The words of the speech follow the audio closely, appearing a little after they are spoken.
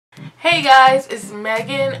Hey guys, it's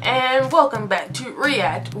Megan and welcome back to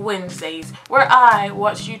React Wednesdays, where I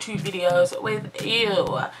watch YouTube videos with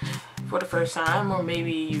you for the first time, or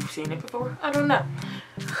maybe you've seen it before, I don't know.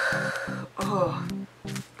 Oh,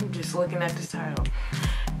 I'm just looking at this title.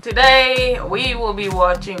 Today we will be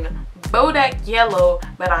watching Bodak Yellow,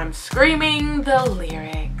 but I'm screaming the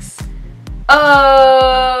lyrics.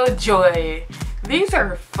 Oh joy, these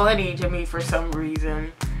are funny to me for some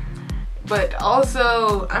reason. But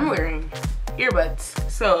also, I'm wearing earbuds,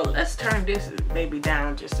 so let's turn this baby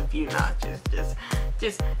down just a few notches.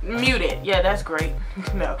 Just mute it. Yeah, that's great.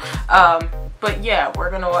 No. But yeah,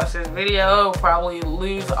 we're gonna watch this video, probably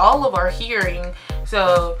lose all of our hearing.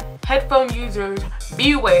 So, headphone users,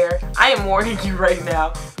 beware. I am warning you right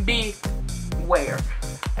now. Beware.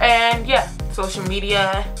 And yeah, social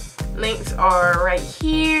media links are right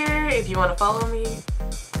here if you want to follow me.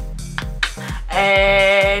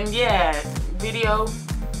 And yeah, video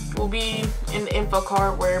will be in the info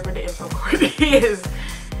card, wherever the info card is.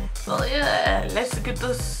 So yeah, let's get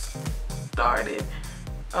this started.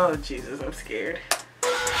 Oh Jesus, I'm scared.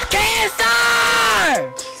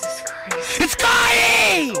 Cancer! Jesus Christ. It's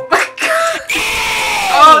Cardi! Oh my God. Hey!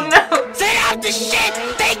 Oh no. Set out the shit!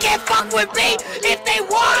 They can't fuck with me if they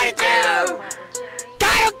wanted to!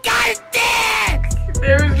 Gotta dance!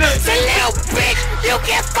 There's no... So little bitch, you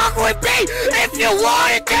can't fuck with me if you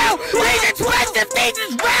wanted to! These expensive things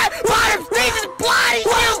is rap, bottom things is bloody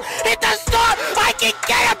shoes! Hit the store, I can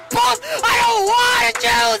get a boost, I don't wanna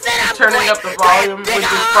choose! And I'm turning up the volume, which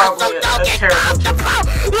is probably a terrible choice.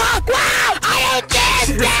 Wow, I don't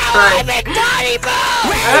dance now, I make money move!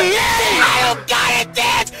 I don't gotta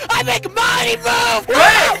dance, I make money move!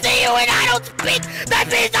 I don't see you and I don't speak, that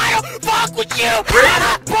means I don't fuck with you! I'm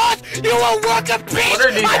a boss, you a worker bitch! What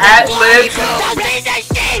are these ad-libs? That piece of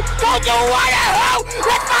shit, don't you wanna hoe?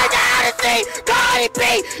 Let's find out how to say Cardi B,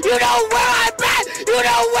 you know where I'm at, you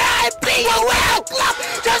know where I be, you will club,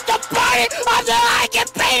 just a party until I get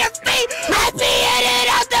paid a fee. I be in it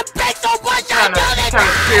out the break so much I know that I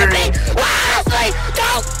honestly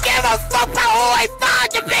don't give a fuck about who I found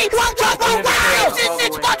to be.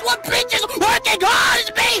 Since 6 months one bitch is working hard as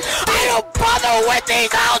me. I don't bother with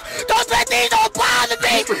these hoes, don't let these all bother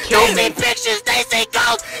me. They see pictures, they say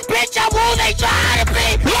ghosts, bitch I'm who they try to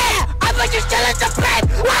be. Yeah, I might just chill at the babe,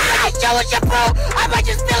 I might just chill with your bro, I might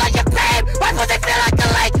just feel like your babe, my pussy feel like a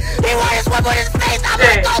lake, he wanna swim with his face, I'm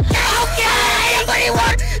like okay, but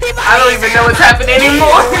I don't even know what's happening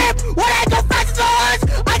anymore. When I go fast as the horse,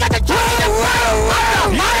 I got the truth in the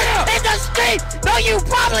road, in the street, no you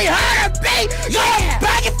probably heard of me, yeah,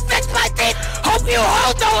 back and fix my teeth, hope you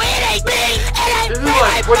hold no it ain't me, it ain't me,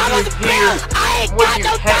 I promise the bill, I ain't got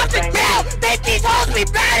no time to kill, make these hoes be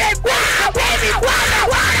mad at me, baby,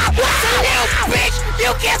 little bitch,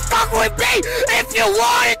 you can't fuck with me if you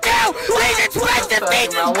wanted to, these expensive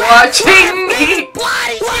things is watching me.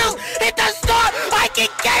 Bloody shoes, hit the store, I can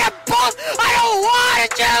get a boost, I don't wanna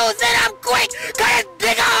choose, and I'm quick, got a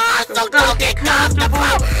bigger hustle, don't get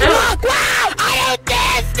comfortable, look, wow, I don't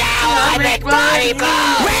dance now, I make money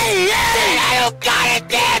move, and I don't gotta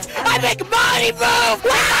dance, I make money move,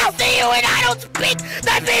 I see you and I don't speak,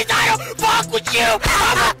 that means I don't fuck with you,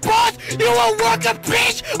 I'm a boss, you a worker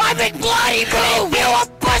bitch, I make bloody move, you a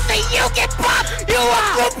pussy, you get popped, you a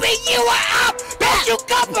groupie, you a up, don't you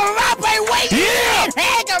come around my way,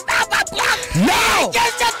 hang around my block, no,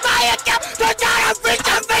 just my account, don't try to reach,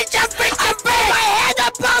 I'm my hands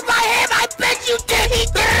above my head, I bet you did, he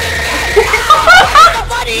did it, the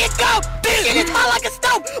money it go, shit is hot like a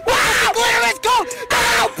stove, wow, glitter is gold, I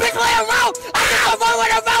don't know, bitch play around, I just don't run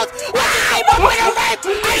with a round, I just came up with a rape,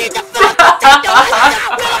 I need to fill up the tank,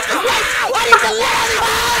 fill up the tank, I need to let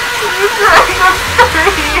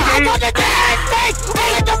I'm on the dance thing,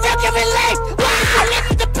 I let the real give me late, I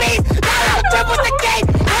listen to beats, now I'm trip with the game,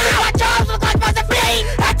 I leave my jobs look like my bleed,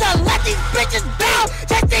 I have to let these bitches down,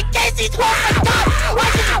 just in case he's one for top,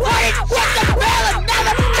 watch this warning, what's the bill,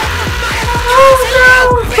 another, just for money,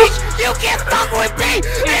 bitch, you can't fuck with me,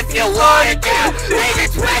 if you wanted to, these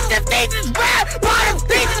expensive things is rap, bottom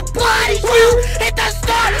things is bloody shoes, hit the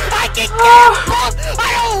store, I can get a boost, I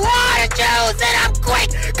don't wanna choose, and I'm quick,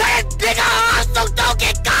 got a bigger hustle, don't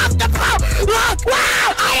get comfortable, look,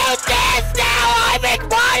 wow, I don't dance now, I make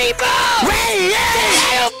money move,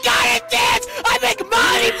 I don't gotta dance, I make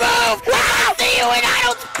money move, I see you and I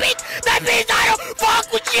don't speak, that means I don't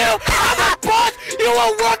fuck with you, I'm a boss, you a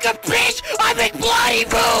worker bitch, I make bloody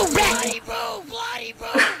move, bloody move, bloody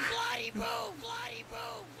move, bloody move, bloody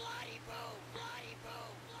move, bloody move, bloody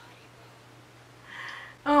move, bloody move.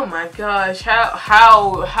 Oh my gosh,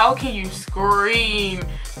 how can you scream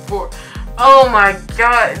for, oh my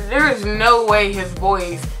God, there is no way his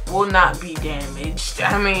voice will not be damaged.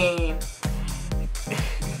 I mean,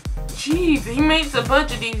 jeez, he makes a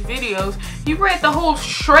bunch of these videos. He read the whole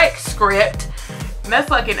Shrek script. And that's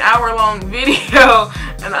like an hour-long video.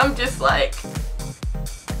 And I'm just like,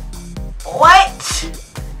 what?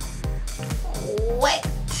 What?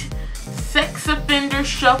 Sex offender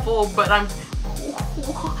shuffle, but I'm...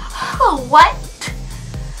 What?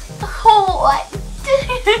 What?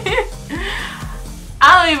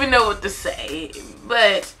 I don't even know what to say.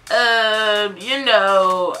 But, you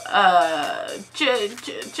know,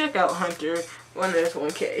 check out Hunter when there's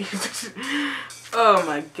 1K. Oh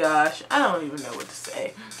my gosh, I don't even know what to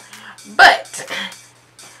say. But,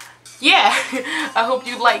 yeah, I hope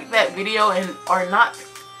you liked that video and are not,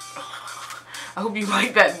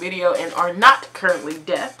 currently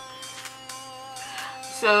deaf.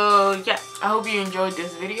 So, yeah, I hope you enjoyed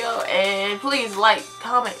this video, and please like,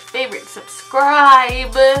 comment, favorite,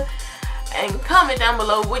 subscribe, and comment down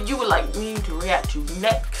below what you would like me to react to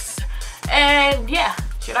next. And, yeah,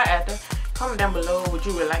 should I add that? Comment down below what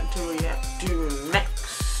you would like to react to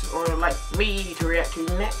next, or like me to react to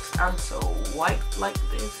next. I'm so white like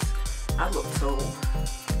this. I look so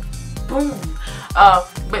boom.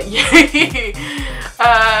 But yeah,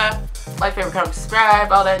 like, favorite, comment,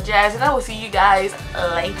 subscribe, all that jazz, and I will see you guys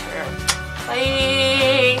later.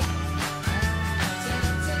 Bye.